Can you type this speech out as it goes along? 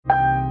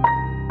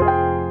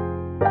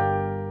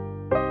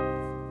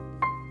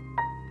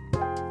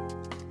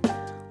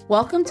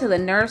Welcome to the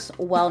Nurse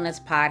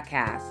Wellness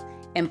Podcast,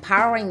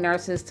 empowering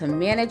nurses to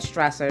manage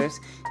stressors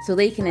so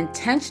they can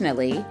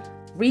intentionally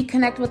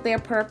reconnect with their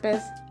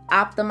purpose,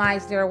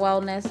 optimize their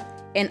wellness,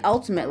 and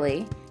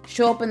ultimately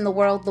show up in the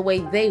world the way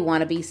they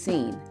want to be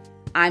seen.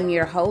 I'm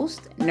your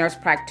host, nurse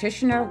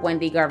practitioner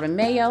Wendy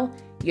Garvin-Mayo,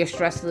 your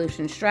stress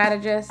solution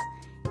strategist.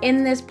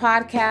 In this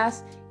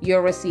podcast, you'll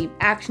receive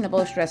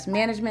actionable stress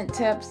management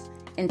tips,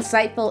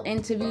 insightful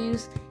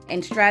interviews,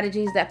 and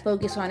strategies that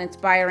focus on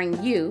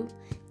inspiring you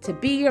to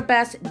be your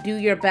best, do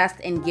your best,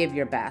 and give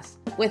your best.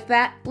 With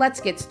that, let's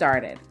get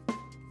started.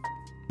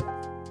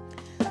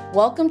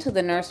 Welcome to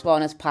the Nurse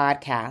Wellness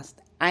Podcast.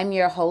 I'm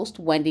your host,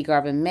 Wendy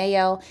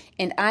Garvin-Mayo,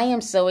 and I am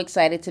so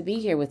excited to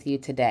be here with you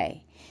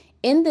today.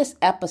 In this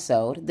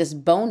episode, this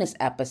bonus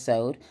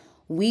episode,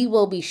 we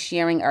will be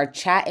sharing our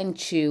Chat and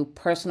Chew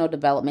personal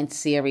development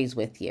series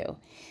with you.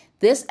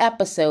 This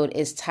episode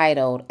is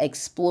titled,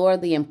 Explore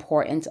the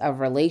Importance of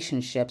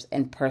Relationships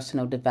and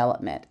Personal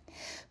Development.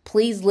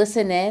 Please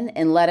listen in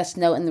and let us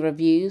know in the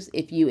reviews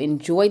if you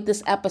enjoyed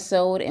this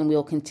episode, and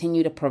we'll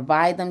continue to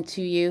provide them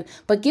to you.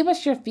 But give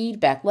us your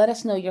feedback. Let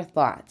us know your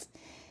thoughts.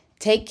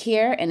 Take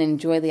care and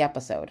enjoy the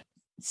episode.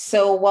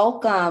 So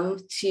welcome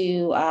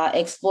to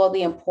Explore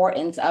the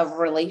Importance of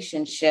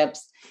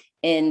Relationships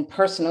in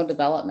Personal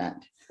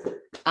Development.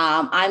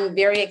 I'm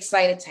very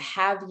excited to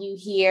have you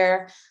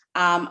here.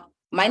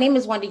 My name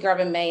is Wendy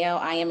Garvin-Mayo.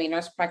 I am a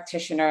nurse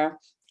practitioner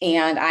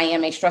and I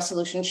am a stress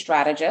solution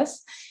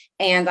strategist.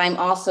 And I'm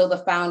also the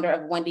founder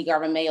of Wendy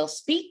Garvin-Mayo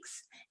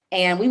Speaks.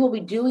 And we will be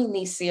doing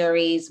these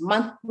series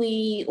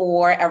monthly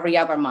or every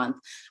other month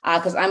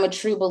because I'm a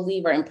true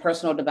believer in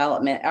personal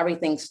development.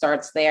 Everything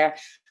starts there.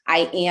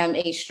 I am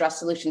a stress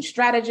solution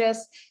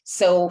strategist.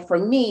 So for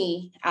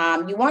me,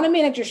 you want to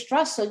manage your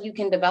stress so you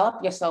can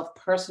develop yourself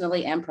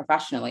personally and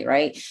professionally,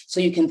 right? So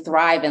you can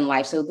thrive in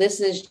life. So this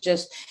is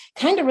just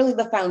kind of really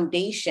the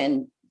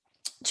foundation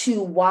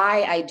to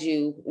why I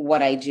do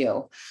what I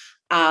do.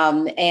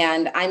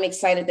 And I'm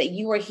excited that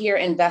you are here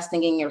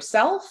investing in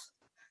yourself,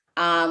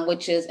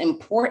 which is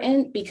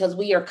important because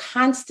we are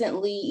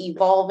constantly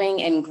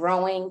evolving and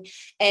growing,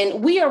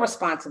 and we are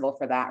responsible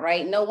for that,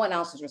 right? No one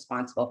else is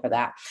responsible for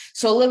that.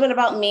 So a little bit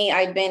about me.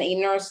 I've been a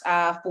nurse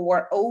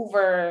for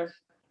over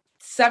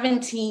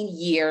 17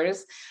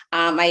 years.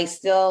 I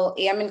still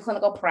am in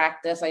clinical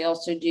practice. I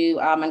also do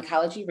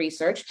oncology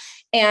research.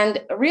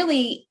 And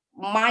really,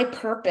 my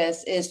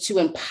purpose is to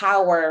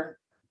empower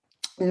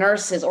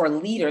nurses or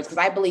leaders, because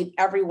I believe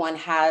everyone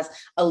has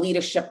a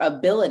leadership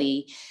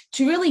ability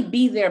to really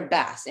be their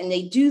best. And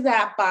they do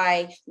that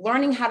by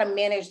learning how to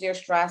manage their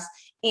stress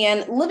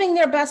and living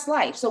their best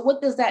life. So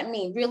what does that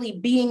mean? Really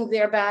being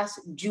their best,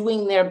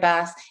 doing their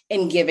best,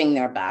 and giving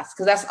their best,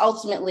 because that's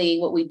ultimately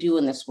what we do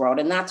in this world.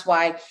 And that's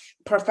why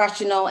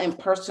professional and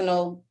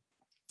personal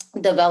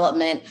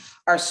development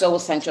are so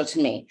essential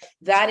to me.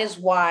 That is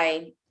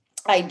why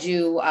I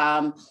do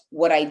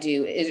what I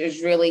do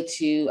is really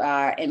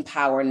to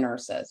empower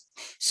nurses.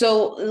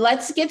 So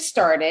let's get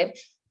started.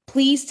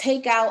 Please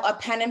take out a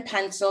pen and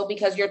pencil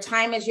because your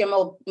time is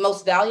your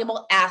most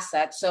valuable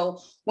asset. So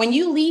when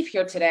you leave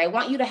here today, I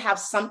want you to have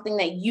something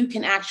that you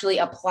can actually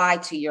apply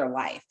to your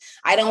life.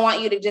 I don't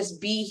want you to just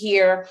be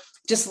here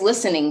just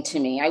listening to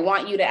me. I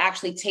want you to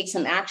actually take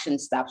some action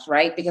steps,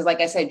 right? Because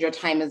like I said, your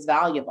time is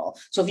valuable.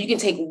 So if you can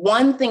take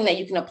one thing that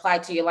you can apply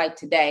to your life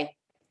today,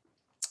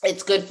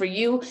 it's good for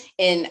you.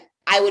 And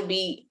I would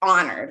be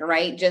honored,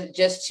 right?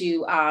 Just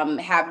to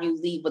have you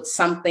leave with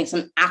something,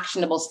 some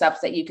actionable steps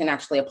that you can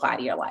actually apply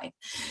to your life.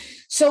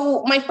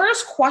 So my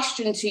first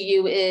question to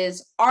you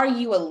is, are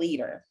you a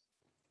leader?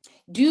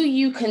 Do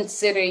you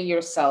consider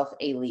yourself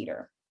a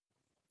leader?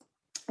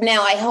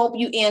 Now, I hope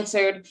you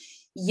answered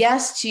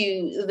yes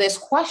to this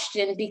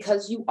question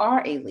because you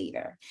are a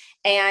leader.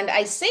 And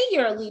I say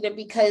you're a leader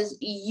because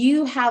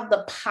you have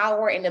the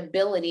power and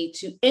ability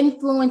to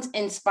influence,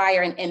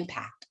 inspire, and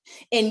impact.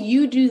 And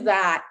you do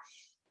that,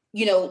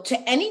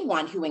 to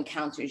anyone who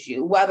encounters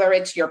you, whether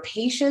it's your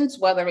patients,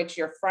 whether it's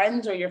your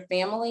friends or your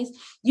families,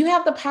 you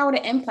have the power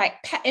to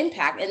impact.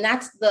 And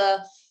that's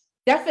the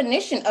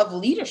definition of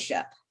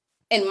leadership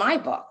in my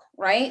book,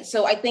 right?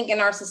 So I think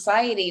in our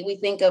society, we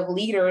think of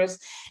leaders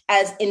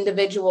as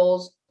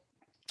individuals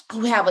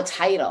who have a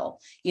title,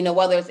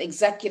 whether it's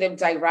executive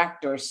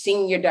director,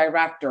 senior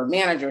director,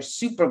 manager,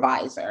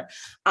 supervisor.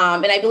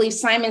 And I believe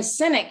Simon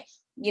Sinek,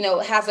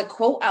 has a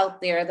quote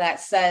out there that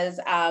says,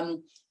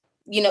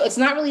 it's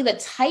not really the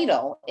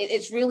title,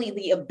 it's really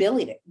the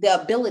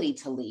ability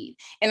to lead.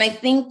 And I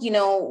think,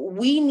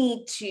 we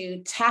need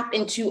to tap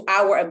into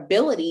our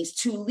abilities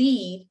to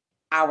lead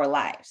our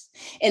lives.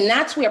 And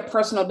that's where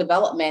personal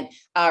development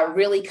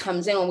really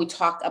comes in when we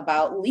talk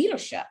about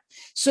leadership.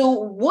 So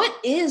what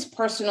is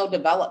personal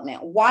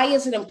development? Why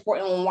is it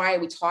important and why are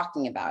we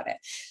talking about it?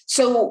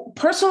 So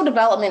personal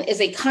development is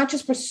a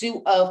conscious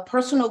pursuit of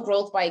personal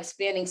growth by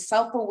expanding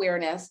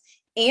self-awareness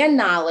and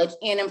knowledge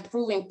and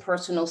improving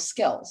personal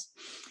skills.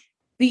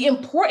 The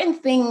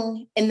important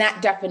thing in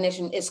that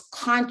definition is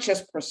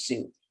conscious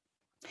pursuit.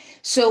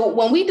 So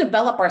when we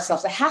develop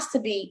ourselves, it has to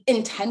be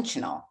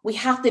intentional. We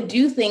have to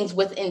do things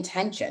with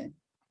intention,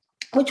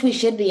 which we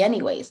should be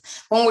anyways.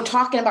 When we're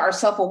talking about our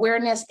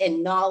self-awareness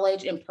and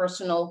knowledge and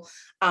personal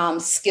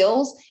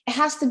skills, it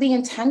has to be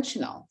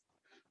intentional,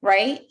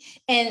 right?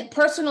 And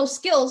personal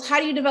skills, how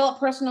do you develop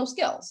personal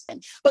skills?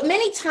 But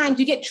many times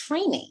you get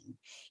training.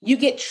 You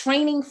get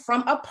training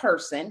from a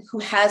person who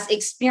has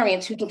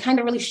experience, who can kind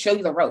of really show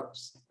you the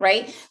ropes,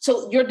 right?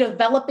 So you're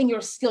developing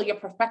your skill, you're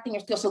perfecting your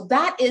skill. So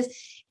that is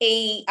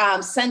a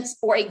sense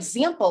or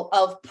example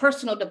of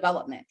personal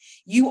development.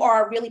 You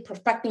are really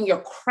perfecting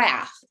your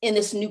craft in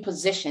this new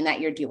position that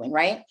you're doing,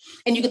 right?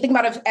 And you can think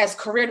about it as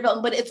career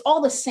development, but it's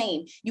all the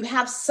same. You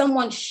have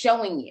someone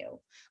showing you,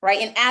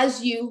 right? And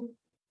as you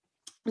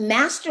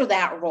master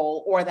that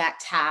role or that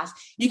task,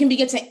 you can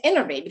begin to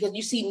innovate because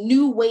you see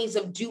new ways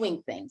of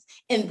doing things.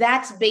 And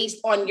that's based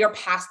on your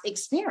past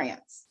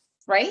experience,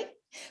 right?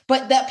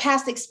 But that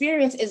past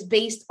experience is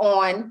based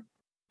on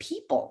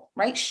people,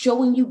 right?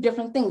 Showing you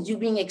different things, you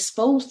being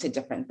exposed to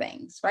different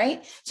things,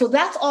 right? So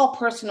that's all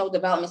personal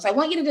development. So I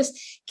want you to just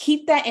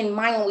keep that in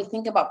mind when we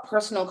think about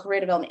personal career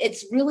development.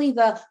 It's really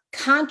the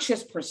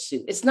conscious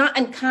pursuit. It's not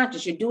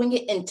unconscious. You're doing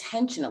it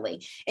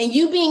intentionally. And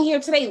you being here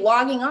today,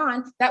 logging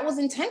on, that was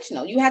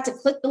intentional. You had to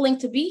click the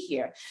link to be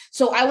here.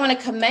 So I want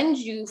to commend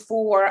you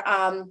for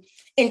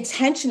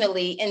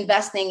intentionally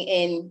investing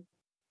in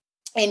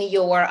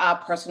your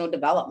personal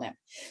development.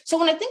 So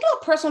when I think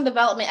about personal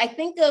development, I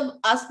think of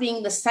us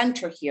being the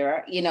center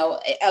here,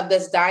 of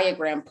this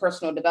diagram,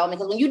 personal development,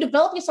 because when you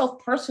develop yourself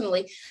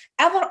personally,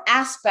 other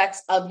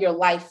aspects of your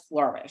life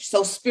flourish.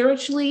 So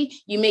spiritually,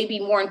 you may be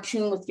more in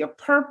tune with your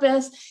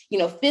purpose,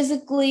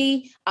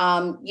 physically,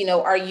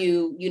 are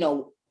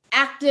you,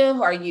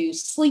 active? Are you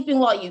sleeping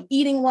well? Are you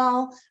eating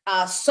well?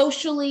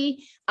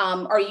 Socially,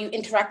 are you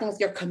interacting with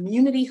your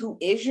community? Who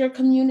is your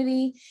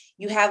community?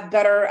 You have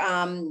better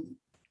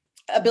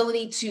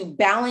ability to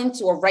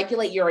balance or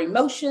regulate your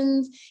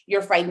emotions.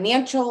 Your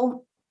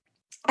financial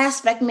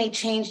aspect may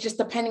change just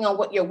depending on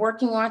what you're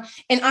working on,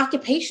 and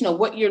occupational,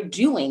 what you're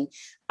doing,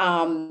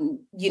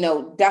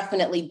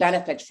 definitely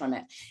benefits from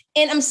it.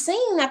 And I'm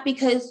saying that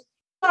because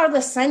we are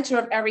the center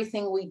of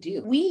everything we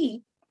do.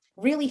 We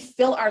really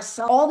fill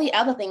ourselves, all the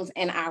other things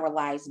in our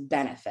lives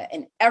benefit,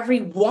 and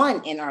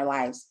everyone in our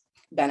lives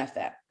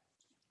benefit.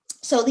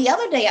 So the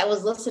other day I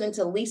was listening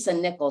to Lisa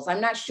Nichols. I'm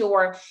not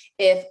sure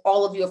if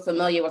all of you are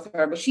familiar with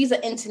her, but she's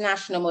an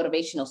international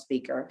motivational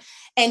speaker.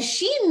 And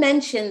she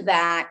mentioned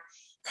that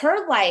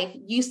her life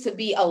used to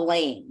be a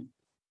lane.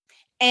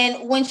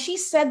 And when she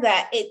said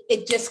that,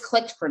 it just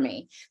clicked for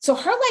me. So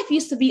her life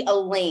used to be a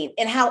lane.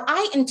 And how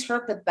I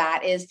interpret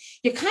that is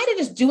you're kind of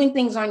just doing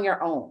things on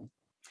your own.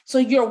 So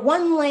you're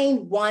one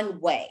lane,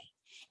 one way,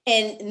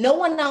 and no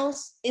one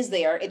else is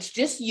there. It's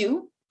just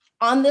you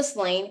on this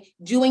lane,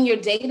 doing your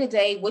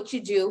day-to-day, what you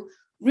do,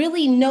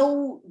 really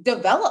no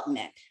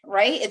development,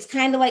 right? It's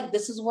kind of like,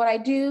 this is what I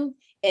do,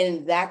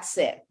 and that's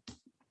it.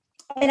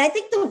 And I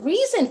think the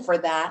reason for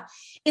that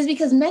is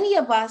because many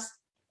of us,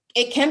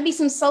 it can be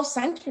some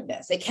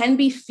self-centeredness. It can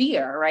be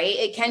fear, right?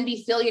 It can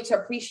be failure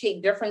to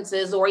appreciate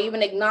differences or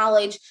even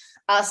acknowledge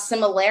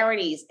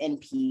similarities in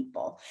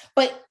people.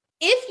 But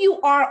if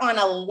you are on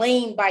a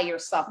lane by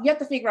yourself, you have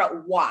to figure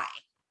out why.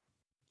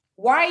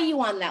 Why are you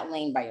on that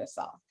lane by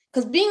yourself?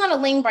 Because being on a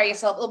lane by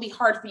yourself, it'll be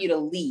hard for you to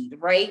lead,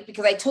 right?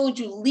 Because I told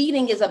you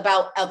leading is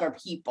about other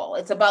people.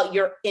 It's about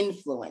your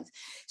influence.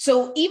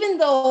 So even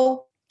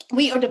though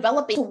we are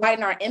developing to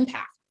widen our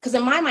impact, because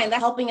in my mind,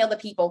 that's helping other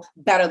people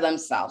better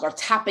themselves or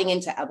tapping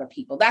into other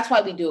people. That's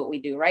why we do what we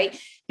do, right?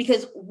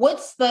 Because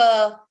what's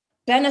the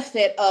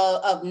benefit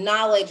of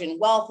knowledge and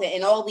wealth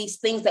and all these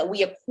things that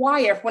we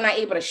acquire if we're not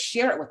able to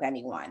share it with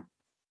anyone,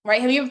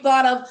 right? Have you ever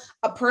thought of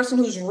a person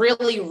who's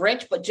really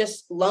rich but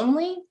just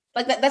lonely?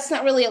 Like that's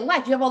not really a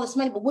life. You have all this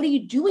money, but what are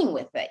you doing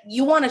with it?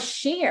 You want to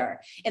share.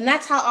 And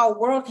that's how our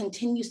world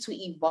continues to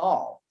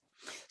evolve.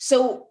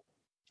 So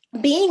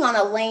being on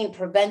a lane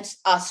prevents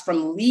us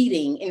from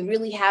leading and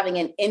really having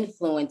an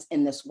influence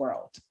in this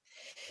world.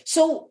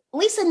 So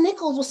Lisa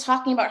Nichols was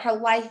talking about her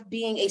life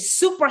being a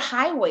super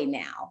highway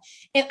now.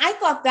 And I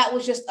thought that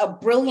was just a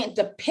brilliant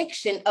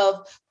depiction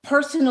of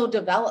personal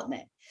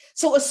development.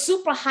 So a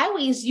super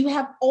highway is you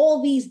have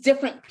all these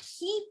different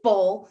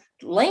people,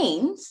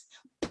 lanes,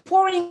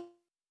 pouring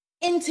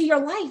into your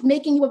life,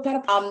 making you a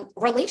better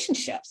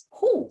relationships.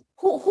 Who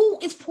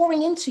is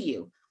pouring into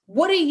you?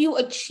 What are you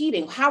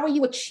achieving? How are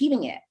you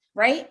achieving it?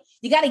 Right?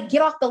 You got to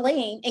get off the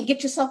lane and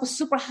get yourself a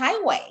super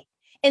highway.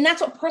 And that's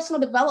what personal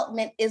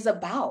development is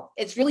about.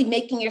 It's really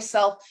making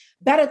yourself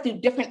better through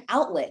different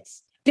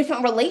outlets,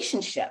 different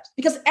relationships,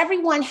 because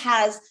everyone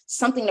has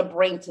something to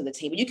bring to the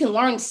table. You can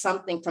learn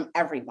something from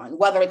everyone,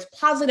 whether it's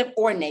positive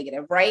or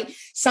negative, right?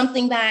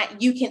 Something that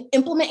you can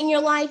implement in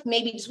your life,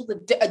 maybe just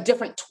with a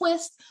different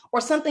twist,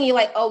 or something you're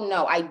like, oh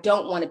no, I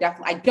don't want to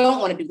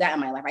do that in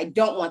my life. I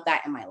don't want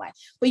that in my life.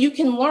 But you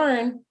can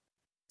learn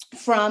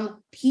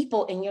from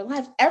people in your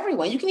life,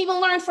 everyone. You can even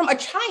learn from a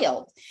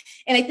child.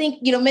 And I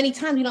think, many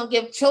times we don't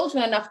give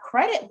children enough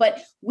credit,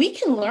 but we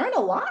can learn a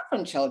lot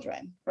from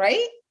children,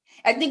 right?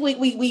 I think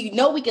we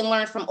know we can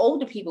learn from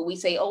older people. We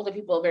say older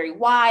people are very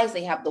wise,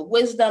 they have the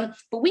wisdom,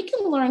 but we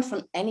can learn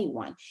from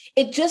anyone.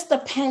 It just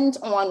depends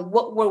on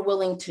what we're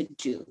willing to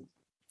do,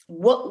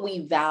 what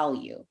we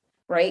value,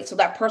 right? So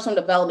that personal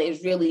development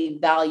is really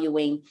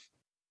valuing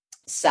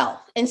self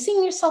and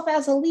seeing yourself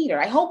as a leader.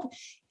 I hope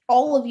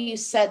all of you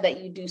said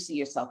that you do see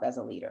yourself as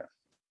a leader.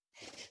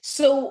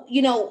 So,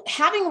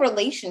 having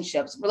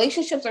relationships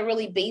are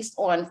really based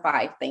on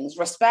 5 things: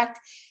 respect,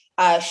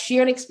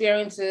 shared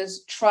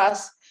experiences,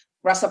 trust,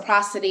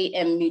 reciprocity,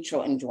 and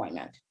mutual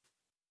enjoyment,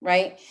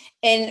 right?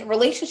 And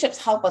relationships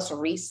help us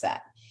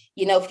reset.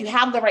 If you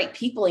have the right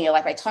people in your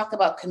life, I talk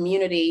about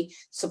community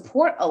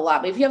support a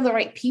lot, but if you have the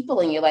right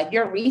people in your life,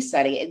 you're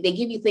resetting. They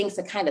give you things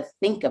to kind of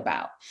think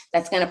about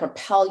that's going to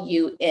propel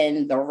you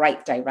in the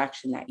right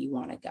direction that you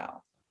want to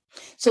go.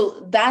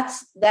 So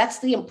that's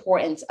the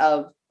importance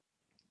of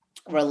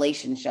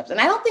relationships. And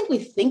I don't think we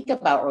think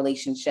about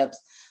relationships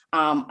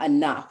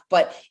enough.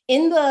 But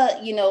in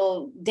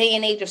the day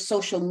and age of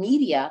social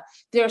media,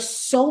 there are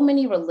so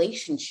many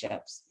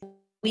relationships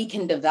we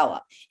can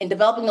develop. And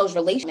developing those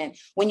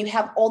relationships, when you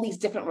have all these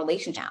different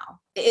relationships now,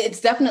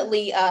 it's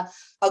definitely a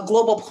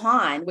global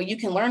pond where you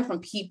can learn from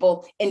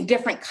people in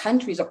different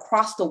countries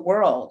across the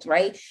world,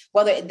 right?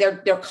 Whether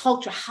their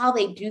culture, how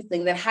they do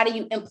things, and how do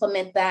you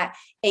implement that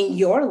in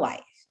your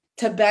life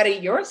to better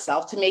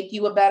yourself, to make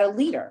you a better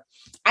leader.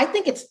 I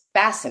think it's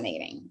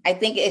fascinating. I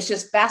think it's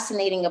just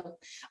fascinating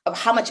of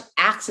how much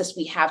access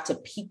we have to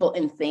people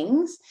and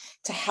things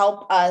to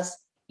help us,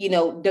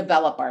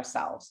 develop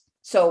ourselves.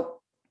 So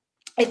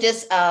it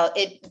just,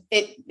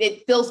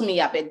 it fills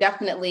me up. It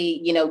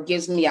definitely,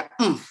 gives me a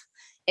oomph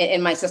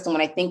in my system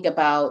when I think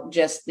about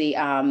just the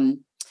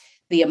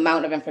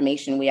amount of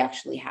information we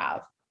actually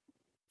have.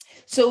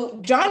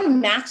 So John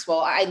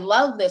Maxwell, I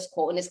love this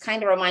quote, and this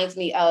kind of reminds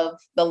me of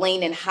the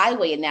lane and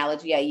highway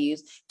analogy I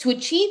use. To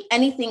achieve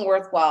anything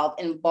worthwhile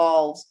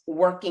involves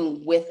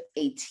working with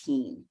a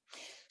team.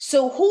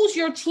 So who's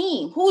your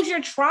team? Who's your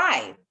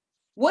tribe?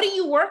 What are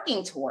you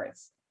working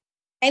towards?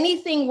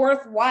 Anything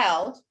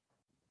worthwhile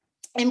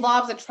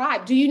involves a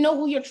tribe. Do you know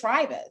who your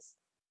tribe is?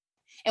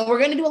 And we're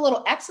going to do a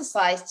little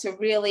exercise to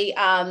really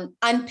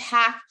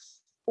unpack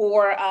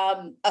or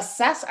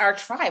assess our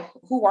tribe.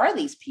 Who are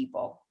these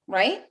people?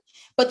 Right?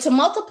 But to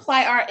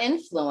multiply our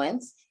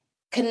influence,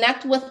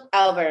 connect with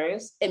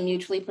others in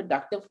mutually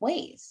productive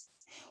ways.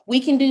 We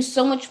can do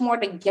so much more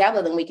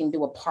together than we can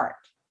do apart.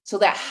 So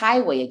that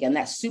highway, again,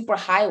 that super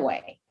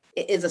highway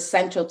is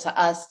essential to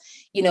us,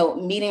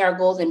 meeting our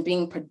goals and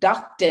being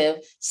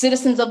productive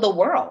citizens of the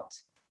world,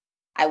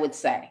 I would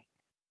say.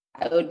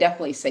 I would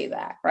definitely say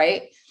that,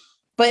 right?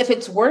 But if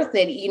it's worth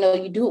it,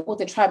 you do it with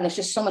the tribe, and it's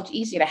just so much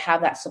easier to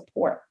have that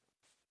support.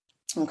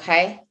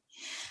 Okay.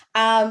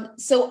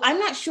 So I'm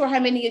not sure how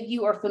many of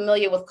you are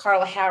familiar with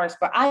Carla Harris,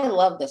 but I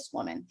love this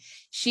woman.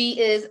 She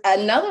is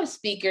another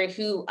speaker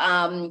who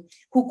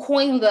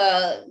coined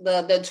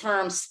the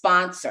term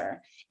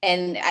sponsor,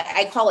 and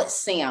I call it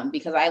SAM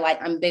because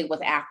I'm big with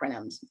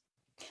acronyms.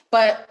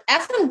 But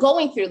as I'm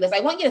going through this,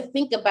 I want you to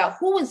think about,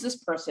 who is this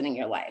person in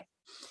your life?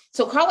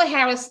 So Carla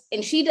Harris,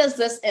 and she does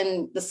this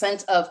in the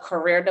sense of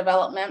career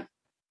development.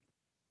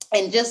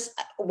 And just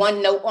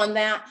one note on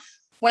that.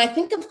 When I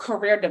think of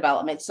career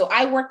development, so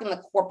I work in the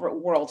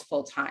corporate world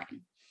full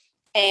time.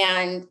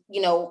 And,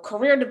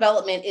 career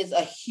development is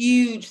a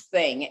huge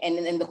thing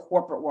in the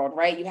corporate world,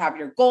 right? You have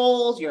your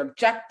goals, your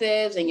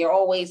objectives, and you're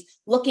always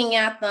looking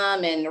at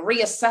them and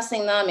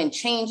reassessing them and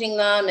changing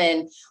them.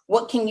 And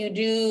what can you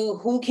do?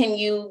 Who can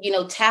you,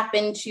 tap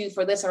into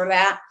for this or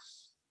that?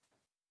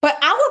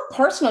 But our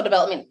personal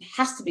development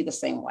has to be the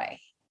same way.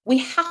 We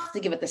have to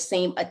give it the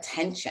same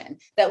attention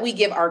that we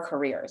give our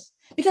careers,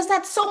 because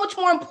that's so much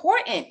more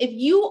important. If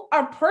you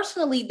are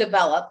personally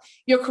developed,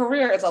 your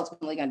career is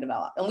ultimately going to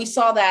develop. And we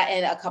saw that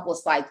in a couple of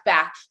slides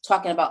back,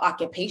 talking about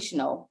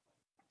your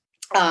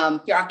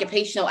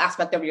occupational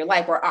aspect of your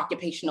life, or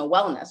occupational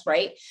wellness,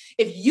 right?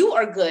 If you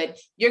are good,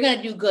 you're going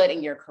to do good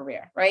in your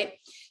career, right?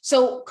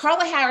 So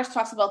Carla Harris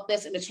talks about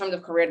this in the terms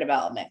of career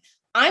development.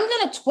 I'm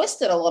going to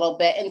twist it a little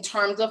bit in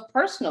terms of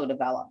personal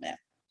development.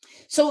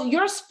 So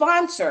your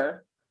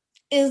sponsor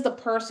is the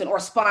person, or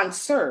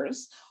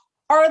sponsors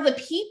are the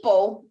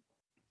people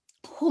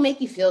who make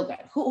you feel good.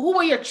 Who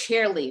are your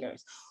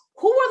cheerleaders?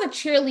 Who are the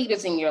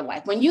cheerleaders in your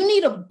life? When you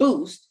need a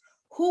boost,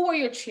 who are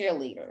your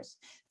cheerleaders?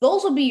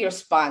 Those will be your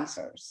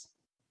sponsors.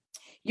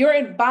 Your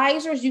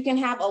advisors, you can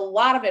have a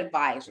lot of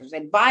advisors.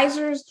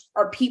 Advisors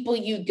are people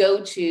you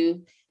go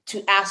to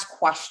ask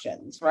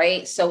questions,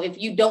 right? So if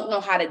you don't know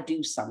how to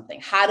do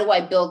something, how do I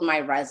build my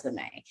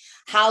resume?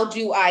 How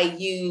do I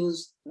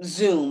use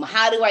Zoom?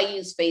 How do I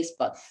use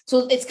Facebook?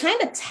 So it's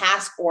kind of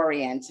task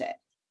oriented,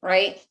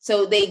 right?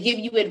 So they give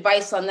you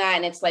advice on that,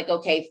 and it's like,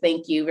 okay,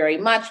 thank you very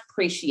much,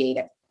 appreciate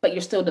it. But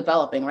you're still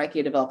developing, right?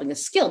 You're developing a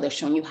skill. They're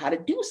showing you how to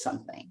do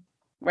something,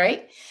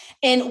 right?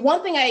 And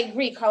one thing I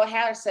agree, Carla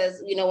Harris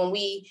says, when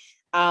we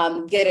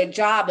get a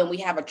job and we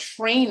have a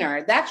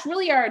trainer, that's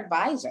really our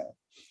advisor.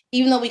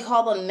 even though we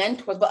call them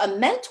mentors, but a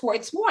mentor,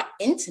 it's more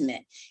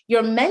intimate.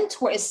 Your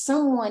mentor is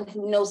someone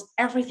who knows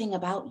everything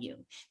about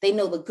you. They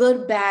know the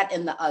good, bad,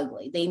 and the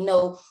ugly. They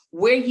know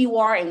where you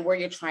are and where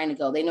you're trying to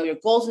go. They know your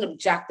goals and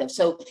objectives.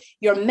 So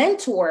your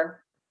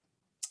mentor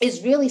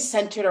is really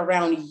centered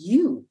around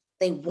you.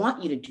 They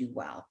want you to do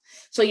well.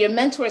 So your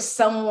mentor is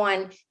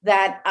someone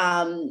that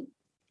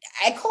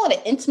I call it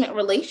an intimate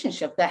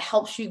relationship that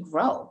helps you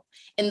grow.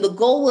 And the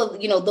goal of,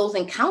 those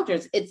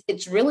encounters,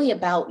 it's really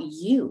about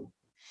you.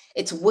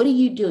 It's what are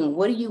you doing?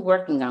 What are you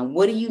working on?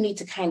 What do you need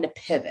to kind of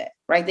pivot,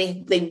 right?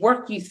 They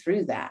work you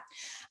through that.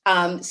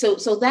 So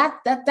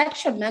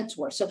that's your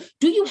mentor. So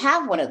do you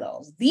have one of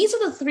those? These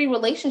are the three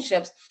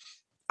relationships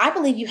I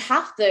believe you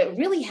have to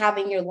really have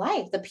in your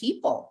life. The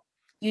people.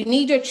 You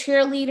need your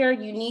cheerleader.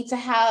 You need to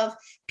have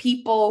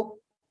people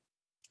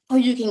who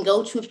you can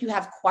go to if you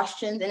have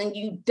questions. And then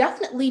you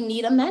definitely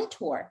need a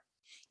mentor.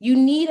 You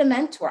need a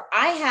mentor.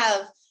 I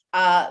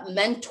have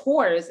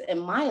mentors in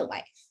my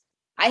life.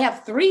 I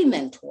have 3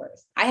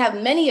 mentors. I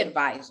have many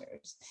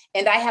advisors,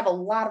 and I have a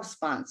lot of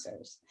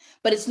sponsors,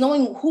 but it's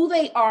knowing who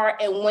they are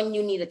and when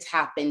you need to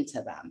tap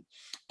into them.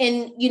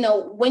 And,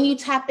 when you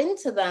tap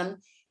into them,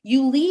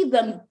 you leave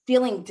them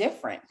feeling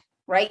different,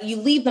 right? You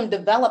leave them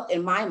developed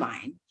in my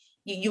mind.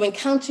 You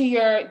encounter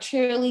your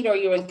cheerleader,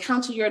 you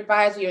encounter your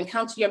advisor, you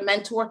encounter your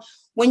mentor.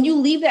 When you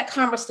leave that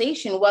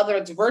conversation, whether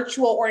it's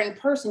virtual or in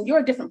person, you're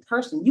a different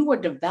person. You were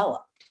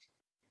developed,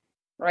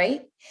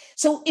 right?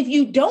 So if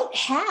you don't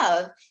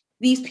have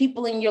these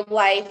people in your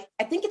life,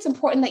 I think it's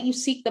important that you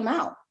seek them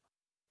out.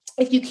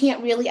 If you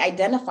can't really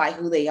identify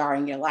who they are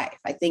in your life,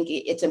 I think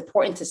it's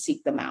important to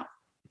seek them out.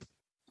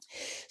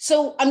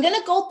 So I'm going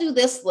to go through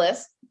this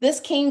list. This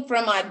came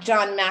from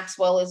John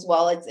Maxwell as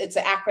well. It's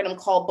an acronym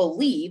called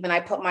BELIEVE, and I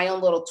put my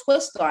own little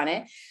twist on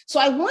it. So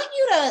I want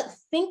you to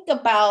think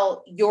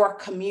about your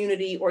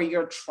community or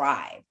your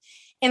tribe,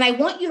 and I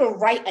want you to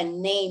write a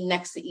name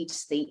next to each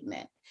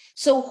statement.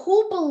 So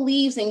who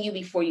believes in you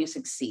before you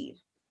succeed?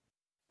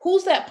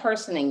 Who's that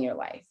person in your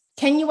life?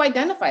 Can you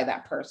identify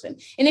that person?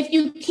 And if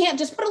you can't,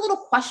 just put a little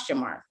question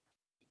mark.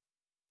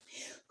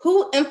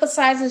 Who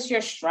emphasizes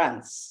your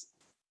strengths?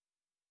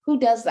 Who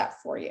does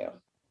that for you?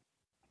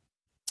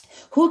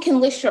 Who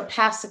can list your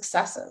past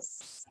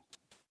successes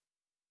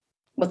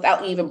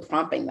without even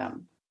prompting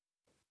them?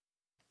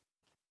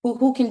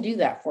 Who can do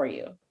that for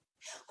you?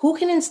 Who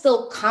can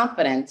instill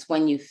confidence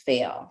when you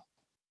fail?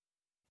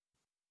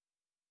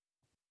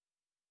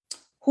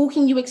 Who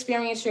can you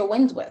experience your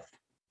wins with?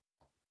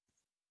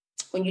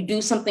 When you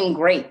do something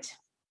great,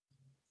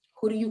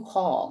 who do you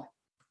call?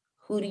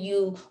 Who do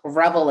you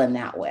revel in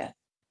that with?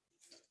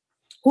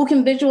 Who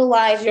can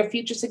visualize your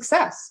future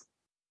success?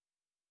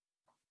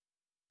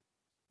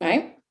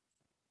 Right?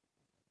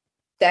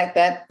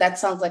 That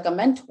sounds like a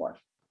mentor.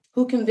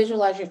 Who can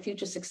visualize your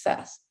future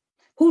success?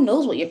 Who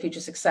knows what your future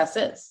success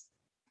is?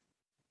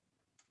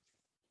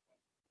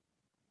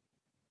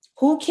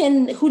 Who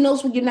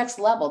knows what your next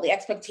level, the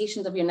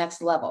expectations of your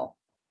next level?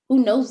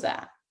 Who knows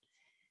that?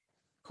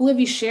 Who have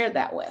you shared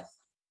that with?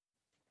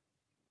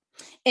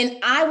 And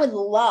I would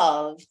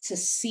love to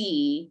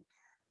see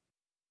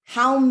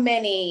how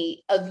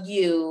many of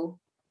you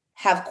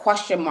have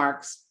question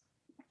marks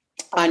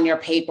on your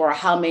paper, or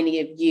how many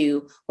of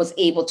you was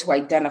able to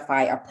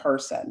identify a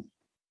person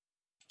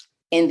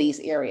in these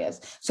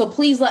areas. So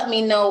please let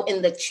me know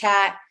in the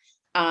chat,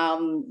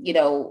 in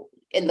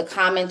the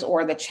comments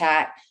or the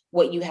chat,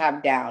 what you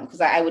have down,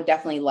 because I would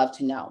definitely love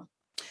to know.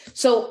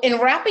 So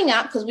in wrapping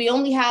up, because we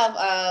only have,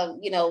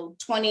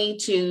 20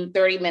 to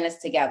 30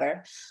 minutes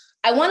together,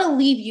 I want to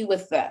leave you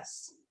with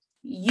this.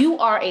 You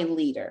are a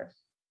leader.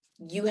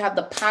 You have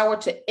the power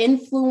to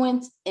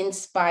influence,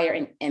 inspire,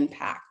 and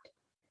impact.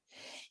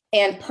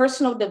 And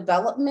personal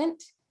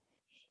development,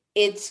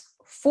 it's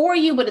for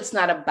you, but it's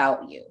not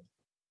about you.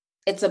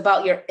 It's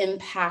about your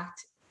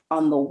impact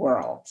on the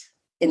world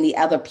and the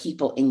other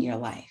people in your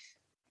life.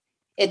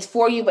 It's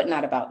for you, but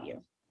not about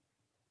you.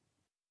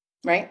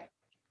 Right?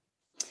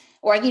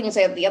 Or I can even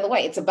say it the other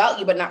way. It's about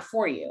you, but not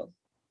for you.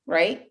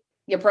 Right?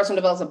 Your personal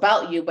development is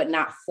about you, but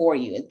not for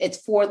you. It's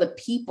for the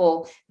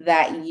people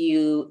that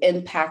you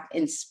impact,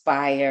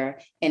 inspire,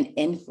 and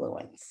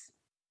influence.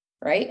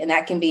 Right? And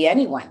that can be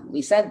anyone.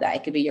 We said that.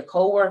 It could be your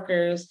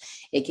coworkers.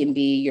 It can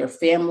be your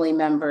family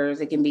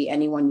members. It can be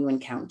anyone you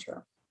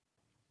encounter.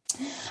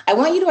 I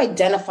want you to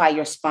identify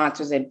your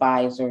sponsors,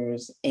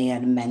 advisors,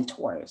 and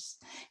mentors,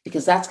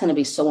 because that's going to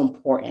be so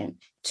important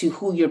to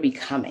who you're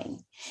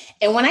becoming.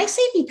 And when I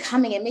say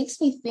becoming, it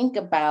makes me think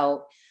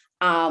about,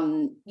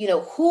 who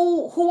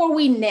are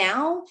we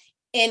now?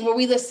 And were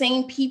we the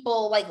same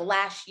people like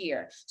last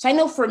year? So I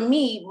know for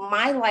me,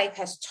 my life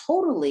has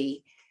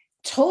totally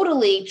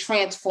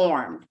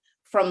transformed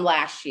from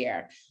last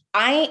year.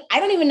 I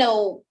don't even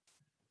know.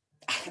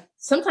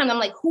 Sometimes I'm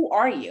like, who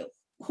are you?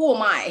 Who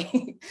am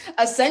I?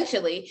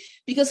 Essentially,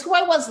 because who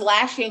I was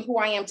last year and who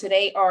I am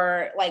today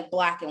are like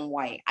black and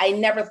white. I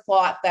never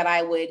thought that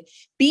I would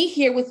be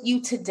here with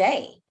you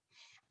today,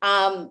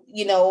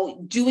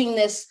 doing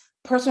this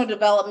personal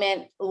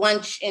development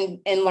lunch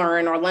and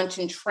learn, or lunch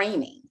and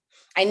training.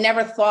 I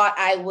never thought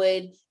I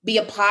would be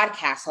a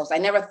podcast host. I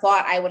never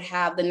thought I would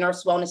have the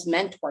Nurse Wellness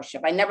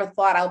Mentorship. I never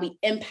thought I would be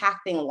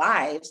impacting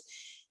lives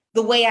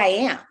the way I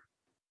am.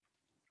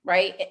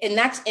 Right. And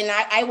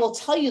I will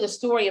tell you the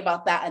story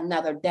about that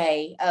another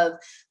day of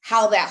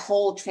how that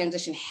whole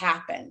transition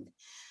happened.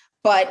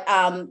 But,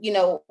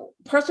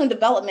 personal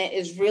development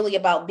is really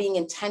about being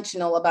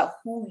intentional about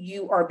who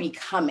you are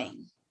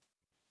becoming.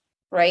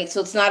 Right.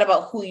 So it's not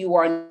about who you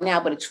are now,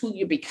 but it's who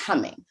you're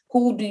becoming.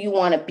 Who do you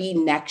want to be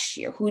next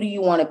year? Who do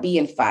you want to be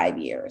in 5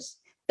 years?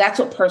 That's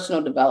what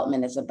personal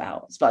development is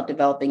about. It's about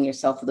developing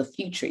yourself for the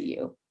future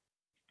you.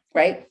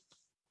 Right.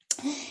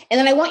 And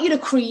then I want you to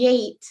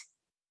create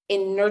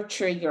and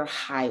nurture your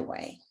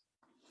highway.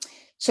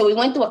 So we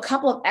went through a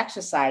couple of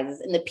exercises,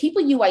 and the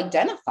people you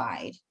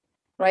identified,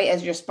 right,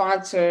 as your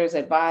sponsors,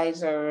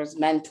 advisors,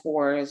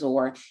 mentors,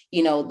 or,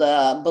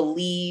 the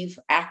BELIEVE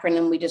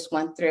acronym we just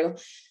went through,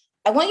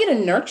 I want you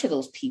to nurture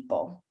those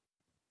people.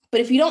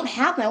 But if you don't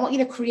have them, I want you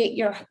to create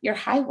your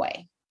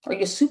highway or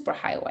your super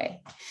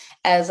highway,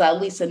 as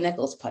Lisa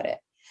Nichols put it.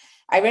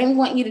 I really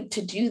want you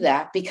to do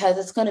that because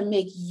it's going to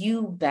make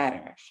you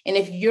better. And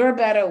if you're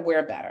better,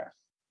 we're better.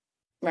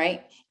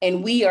 Right?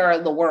 And we are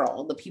the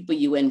world, the people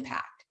you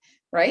impact,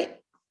 right?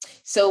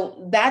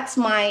 So that's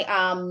my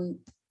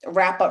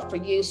wrap up for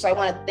you. So I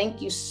want to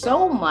thank you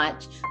so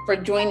much for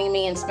joining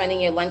me and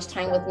spending your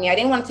lunchtime with me. I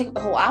didn't want to take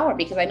the whole hour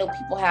because I know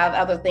people have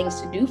other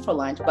things to do for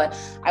lunch, but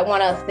I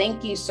want to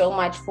thank you so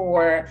much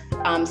for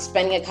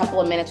spending a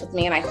couple of minutes with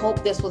me. And I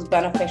hope this was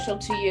beneficial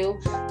to you.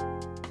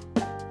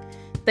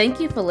 Thank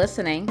you for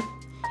listening.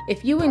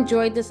 If you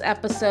enjoyed this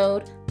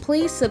episode,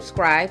 please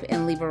subscribe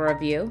and leave a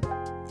review.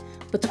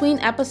 Between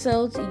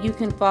episodes, you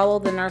can follow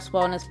the Nurse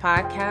Wellness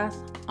Podcast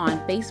on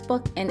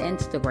Facebook and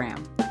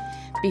Instagram.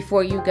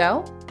 Before you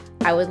go,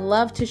 I would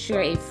love to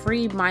share a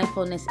free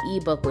mindfulness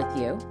ebook with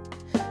you.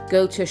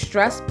 Go to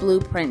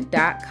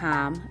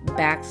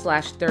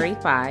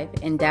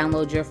stressblueprint.com/35 and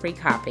download your free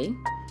copy.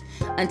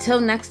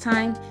 Until next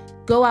time,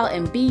 go out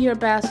and be your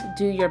best,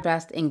 do your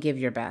best, and give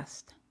your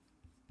best.